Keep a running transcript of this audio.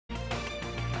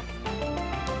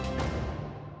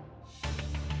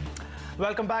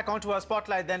Welcome back onto our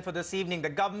spotlight then for this evening. The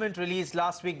government released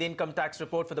last week the income tax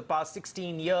report for the past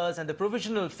 16 years, and the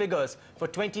provisional figures for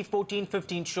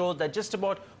 2014-15 showed that just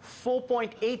about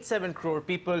 4.87 crore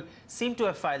people seem to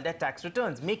have filed their tax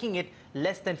returns, making it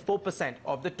less than 4%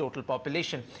 of the total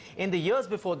population. In the years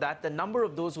before that, the number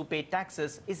of those who paid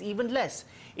taxes is even less.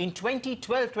 In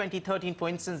 2012-2013, for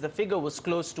instance, the figure was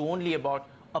close to only about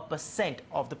 1%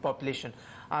 of the population.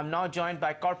 I'm now joined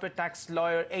by corporate tax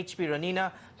lawyer H.P.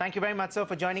 Ranina. Thank you very much, sir,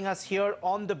 for joining us here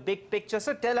on The Big Picture.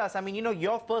 So tell us,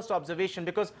 your first observation,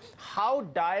 because how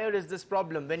dire is this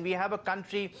problem when we have a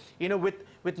country,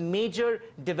 with major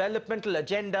developmental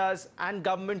agendas and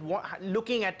government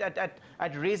looking at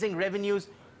raising revenues,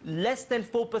 less than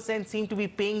 4% seem to be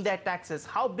paying their taxes.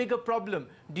 How big a problem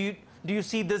do you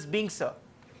see this being, sir?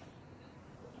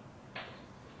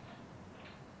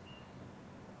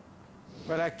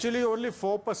 Well, actually, only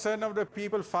 4% of the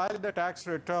people file the tax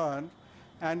return,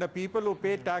 and the people who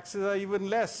pay taxes are even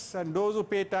less. And those who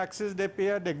pay taxes, they pay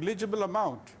a negligible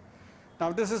amount.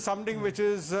 Now, this is something which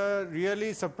is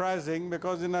really surprising,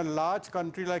 because in a large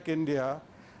country like India,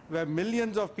 where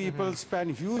millions of people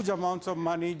spend huge amounts of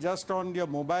money just on their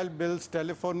mobile bills,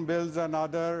 telephone bills, and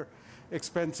other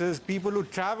expenses, people who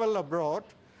travel abroad.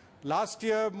 Last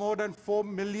year, more than 4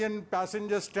 million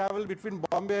passengers traveled between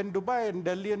Bombay and Dubai, and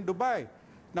Delhi and Dubai.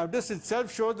 Now, this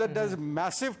itself shows that there's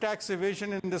massive tax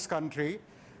evasion in this country,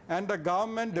 and the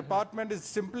government department is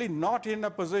simply not in a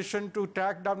position to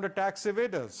track down the tax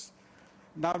evaders.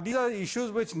 Now, these are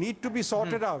issues which need to be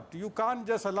sorted out. You can't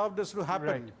just allow this to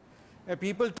happen. Right.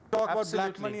 People talk about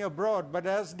black money abroad, but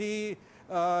as the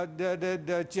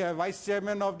vice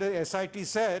chairman of the SIT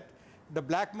said, the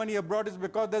black money abroad is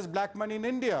because there's black money in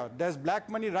India. There's black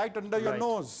money right under your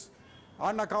nose.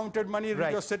 Unaccounted money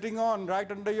you're sitting on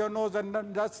right under your nose, and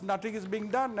nothing is being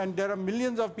done. And there are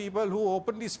millions of people who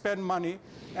openly spend money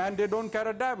and they don't care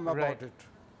a damn about it.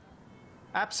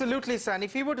 Absolutely, sir. And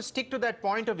if you were to stick to that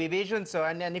point of evasion, sir,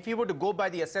 and if you were to go by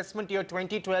the assessment year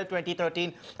 2012,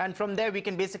 2013, and from there we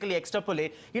can basically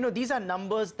extrapolate, these are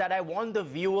numbers that I want the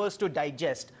viewers to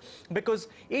digest, because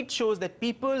it shows that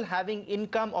people having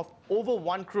income of over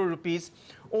 1 crore rupees,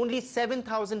 only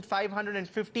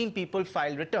 7,515 people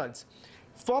file returns.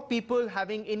 For people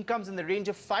having incomes in the range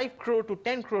of 5 crore to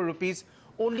 10 crore rupees,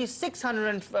 only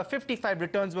 655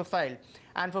 returns were filed.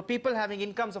 And for people having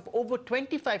incomes of over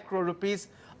 25 crore rupees,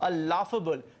 a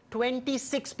laughable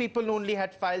 26 people only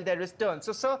had filed their returns.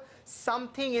 So, sir,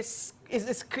 something is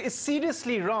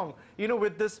seriously wrong,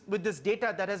 with this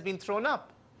data that has been thrown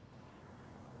up.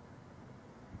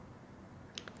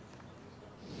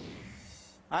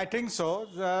 I think so.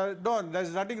 No,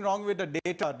 there's nothing wrong with the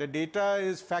data. The data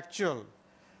is factual.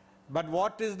 But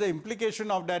what is the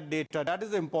implication of that data? That is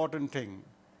the important thing.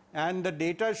 And the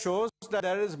data shows that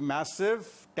there is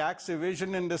massive tax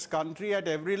evasion in this country at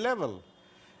every level.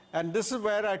 And this is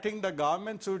where I think the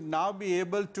government should now be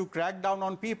able to crack down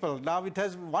on people. Now, it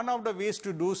has one of the ways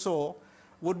to do so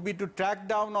would be to track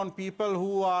down on people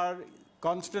who are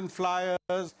constant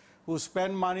flyers, who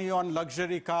spend money on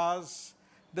luxury cars.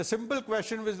 The simple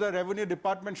question which the Revenue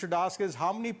Department should ask is,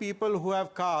 how many people who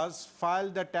have cars file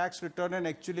the tax return and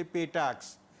actually pay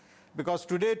tax? Because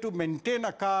today, to maintain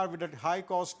a car with a high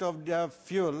cost of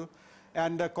fuel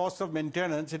and the cost of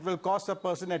maintenance, it will cost a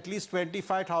person at least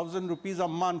 25,000 rupees a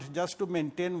month just to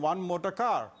maintain one motor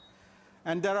car.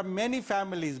 And there are many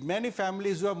families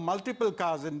who have multiple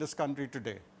cars in this country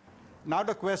today. Now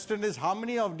the question is, how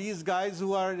many of these guys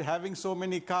who are having so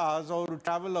many cars or who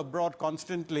travel abroad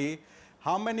constantly,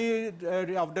 how many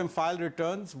of them file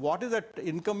returns? What is the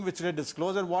income which they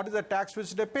disclose, and what is the tax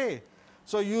which they pay?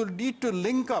 So you need to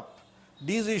link up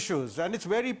these issues, and it's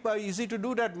very easy to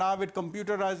do that now with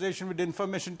computerization, with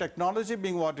information technology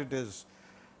being what it is.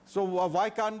 So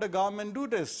why can't the government do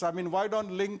this? I mean, why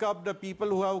don't link up the people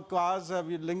who have cars,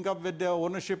 link up with their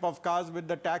ownership of cars with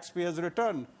the taxpayer's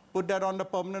return? Put that on the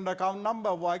permanent account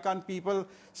number. Why can't people's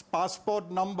passport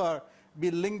number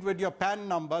be linked with your PAN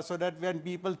number, so that when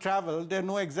people travel, they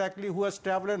know exactly who has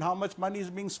traveled and how much money is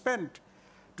being spent?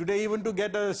 Today, even to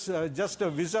get just a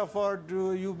visa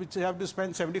you have to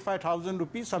spend 75,000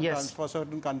 rupees sometimes for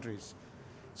certain countries.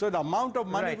 So the amount of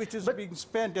money which is being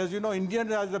spent, as you know, India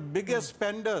are the biggest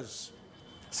spenders.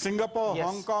 Singapore,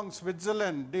 Hong Kong,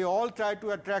 Switzerland, they all try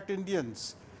to attract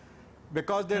Indians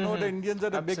because they know the Indians are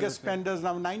the biggest spenders.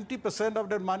 Now, 90% of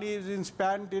their money is being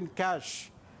spent in cash,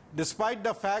 despite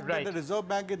the fact that the Reserve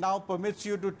Bank now permits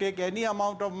you to take any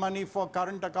amount of money for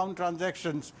current account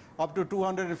transactions up to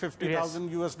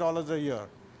 250,000 US dollars a year.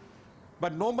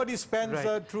 But nobody spends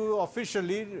through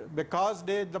officially, because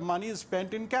the money is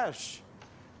spent in cash.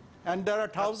 And there are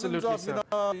thousands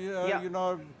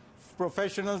of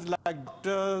professionals like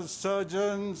doctors,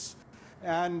 surgeons,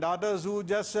 and others who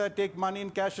just take money in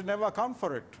cash and never account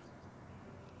for it.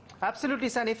 Absolutely,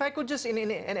 sir. And if I could just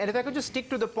if I could just stick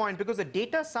to the point, because the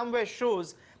data somewhere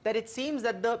shows that it seems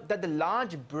that the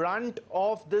large brunt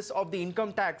of the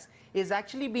income tax is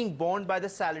actually being borne by the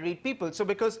salaried people. So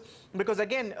because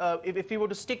again, if we were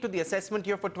to stick to the assessment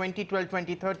here for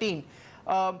 2012-2013,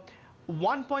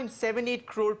 1.78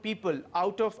 crore people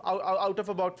out of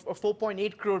about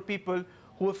 4.8 crore people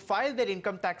who have filed their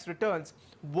income tax returns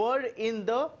were in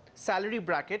the salary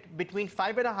bracket between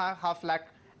 5.5 lakh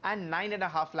and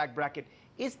 9.5 lakh bracket.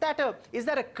 Is that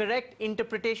a correct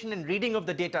interpretation and reading of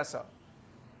the data, sir?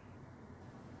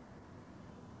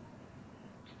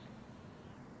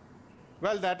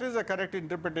 Well, that is a correct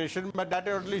interpretation, but that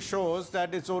only shows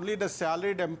that it's only the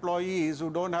salaried employees who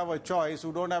don't have a choice,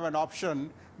 who don't have an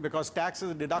option, because tax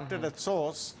is deducted at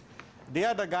source. They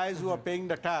are the guys who are paying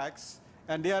the tax,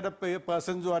 and they are the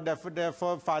persons who are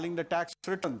therefore filing the tax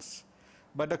returns.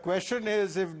 But the question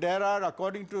is, if there are,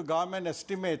 according to government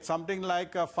estimates, something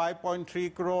like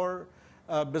 5.3 crore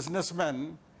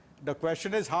businessmen, the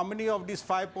question is how many of these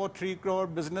 5.3 crore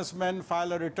businessmen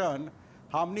file a return?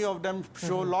 How many of them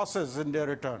show losses in their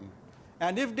return?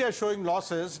 And if they are showing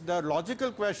losses, the logical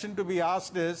question to be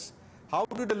asked is, how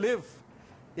do they live?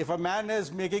 If a man is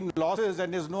making losses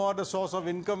and there's no other source of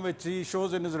income which he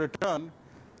shows in his return,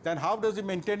 then how does he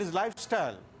maintain his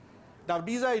lifestyle? Now,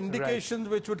 these are indications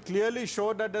which would clearly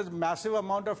show that there's massive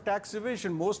amount of tax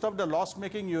evasion. Most of the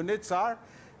loss-making units are,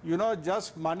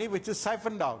 just money which is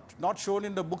siphoned out, not shown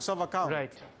in the books of account.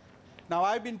 Right. Now,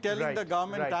 I've been telling the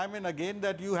government time and again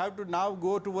that you have to now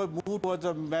move towards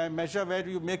a measure where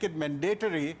you make it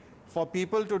mandatory for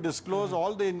people to disclose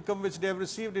all the income which they have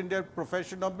received in their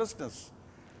profession or business.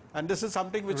 And this is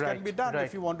something which can be done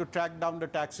if you want to track down the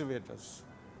tax evaders.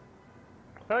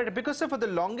 Right, because sir, for the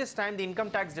longest time, the income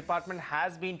tax department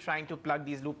has been trying to plug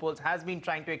these loopholes, has been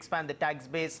trying to expand the tax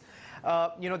base.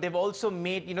 They've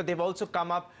also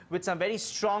come up with some very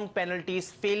strong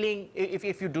penalties, failing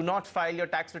if you do not file your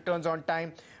tax returns on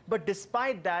time. But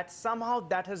despite that, somehow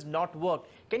that has not worked.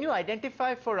 Can you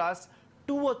identify for us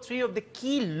 2 or 3 of the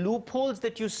key loopholes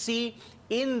that you see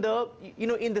in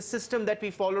the system that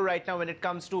we follow right now when it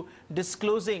comes to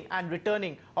disclosing and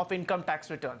returning of income tax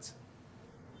returns?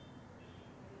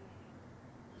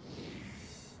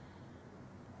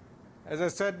 As I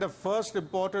said, the first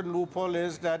important loophole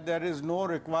is that there is no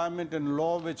requirement in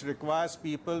law which requires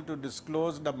people to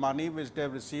disclose the money which they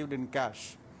have received in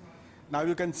cash. Now,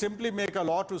 you can simply make a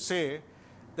law to say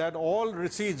that all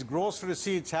receipts, gross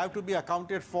receipts, have to be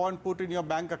accounted for and put in your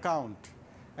bank account.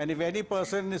 And if any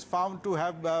person is found to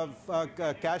have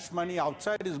cash money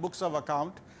outside his books of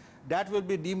account, that will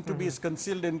be deemed to be his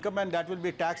concealed income, and that will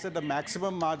be taxed at the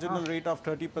maximum marginal rate of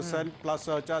 30% plus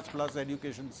surcharge plus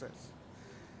education cess.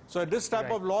 So this type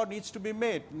of law needs to be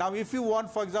made. Now, if you want,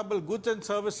 for example, goods and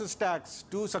services tax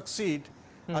to succeed,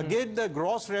 again, the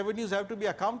gross revenues have to be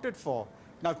accounted for.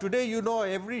 Now, today,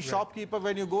 every shopkeeper,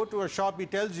 when you go to a shop, he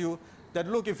tells you that,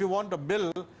 look, if you want a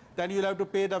bill, then you'll have to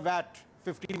pay the VAT,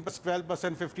 15%,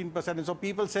 12%, 15%. And so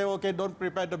people say, okay, don't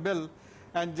prepare the bill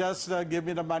and just give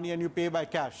me the money and you pay by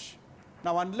cash.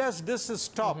 Now, unless this is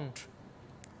stopped,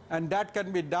 and that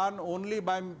can be done only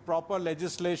by proper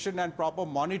legislation and proper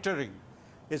monitoring,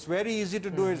 it's very easy to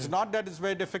do. It's not that it's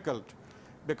very difficult,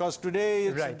 because today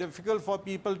it's difficult for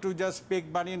people to just take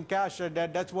money in cash. And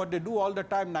that's what they do all the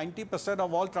time. 90%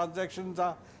 of all transactions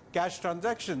are cash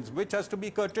transactions, which has to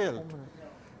be curtailed.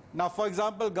 Now, for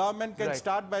example, government can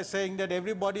start by saying that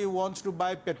everybody who wants to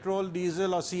buy petrol,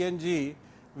 diesel or CNG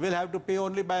will have to pay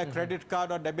only by a credit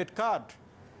card or debit card,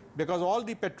 because all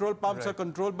the petrol pumps are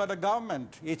controlled by the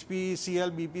government,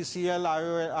 HPCL,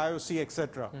 BPCL, IOC,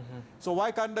 etc. So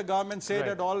why can't the government say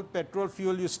that all petrol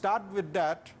fuel, you start with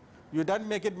that, you then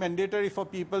make it mandatory for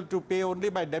people to pay only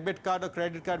by debit card or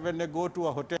credit card when they go to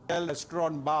a hotel,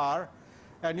 restaurant, bar,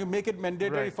 and you make it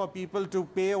mandatory for people to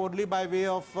pay only by way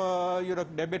of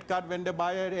debit card when they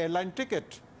buy an airline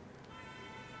ticket.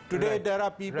 Today, there are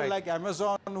people like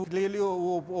Amazon who clearly,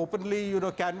 openly,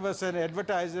 canvass and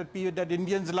advertise that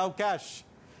Indians love cash,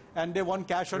 and they want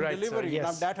cash on delivery.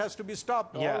 Now, that has to be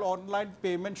stopped. All online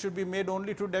payments should be made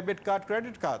only through debit card,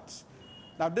 credit cards.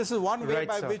 Now, this is one way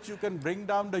by which you can bring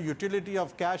down the utility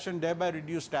of cash and thereby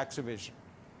reduce tax evasion.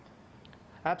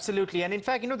 Absolutely. And in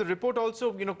fact, the report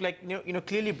also,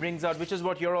 clearly brings out, which is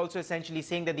what you're also essentially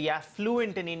saying, that the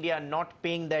affluent in India are not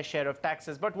paying their share of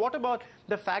taxes. But what about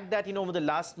the fact that, over the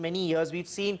last many years, we've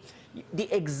seen the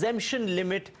exemption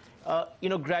limit,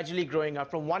 gradually growing up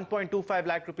from 1.25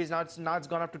 lakh rupees. Now it's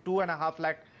gone up to 2.5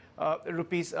 lakh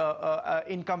rupees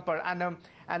income per annum.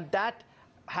 And that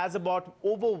has about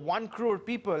over 1 crore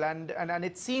people, and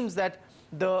it seems that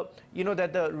the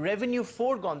revenue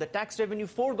foregone, the tax revenue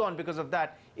foregone because of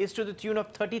that, is to the tune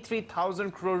of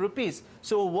 33,000 crore rupees.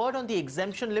 So a word on the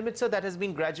exemption limit, sir, that has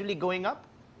been gradually going up?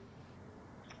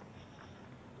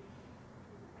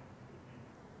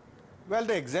 Well,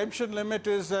 the exemption limit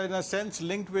is in a sense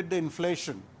linked with the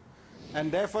inflation.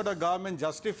 And therefore, the government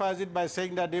justifies it by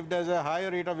saying that if there's a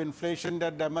higher rate of inflation,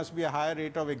 that there must be a higher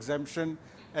rate of exemption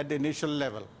at the initial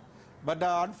level. But the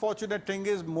unfortunate thing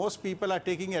is most people are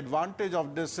taking advantage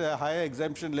of this higher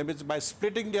exemption limits by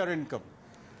splitting their income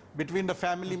between the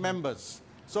family members.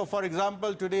 So, for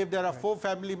example, today if there are 4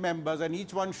 family members and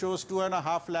each one shows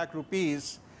 2.5 lakh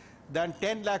rupees, then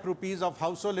 10 lakh rupees of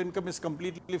household income is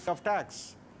completely free of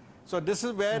tax. So this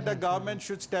is where the government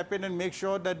should step in and make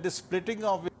sure that the splitting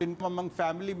of income among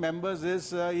family members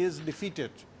is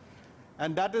defeated.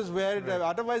 And that is where,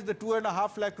 otherwise the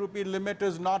 2.5 lakh rupee limit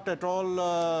is not at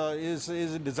all is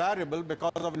desirable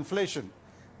because of inflation.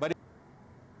 But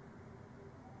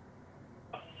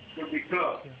should be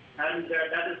clear, and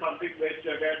that is something which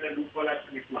where the loophole has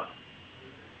to be plugged.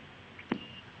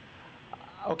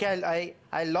 Okay,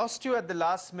 I lost you at the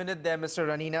last minute there, Mr.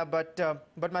 Ranina,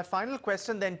 but my final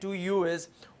question then to you is,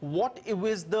 what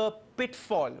is the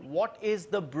pitfall? What is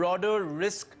the broader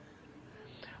risk?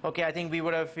 Okay, I think we've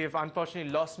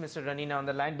unfortunately lost Mr. Ranina on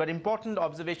the line, but important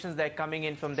observations that are coming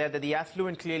in from there, that the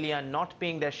affluent clearly are not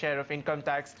paying their share of income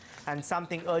tax, and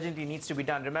something urgently needs to be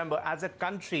done. Remember, as a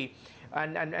country,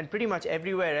 and pretty much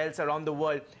everywhere else around the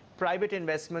world, private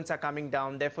investments are coming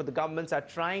down. Therefore, the governments are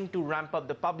trying to ramp up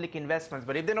the public investments.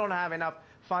 But if they don't have enough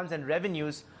funds and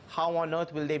revenues, how on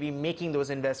earth will they be making those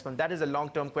investments? That is a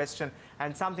long-term question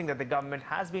and something that the government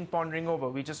has been pondering over.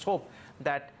 We just hope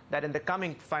that in the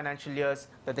coming financial years,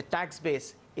 that the tax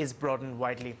base is broadened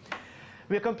widely.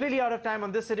 We are completely out of time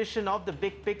on this edition of The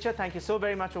Big Picture. Thank you so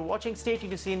very much for watching. Stay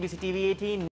tuned to CNBC TV 18.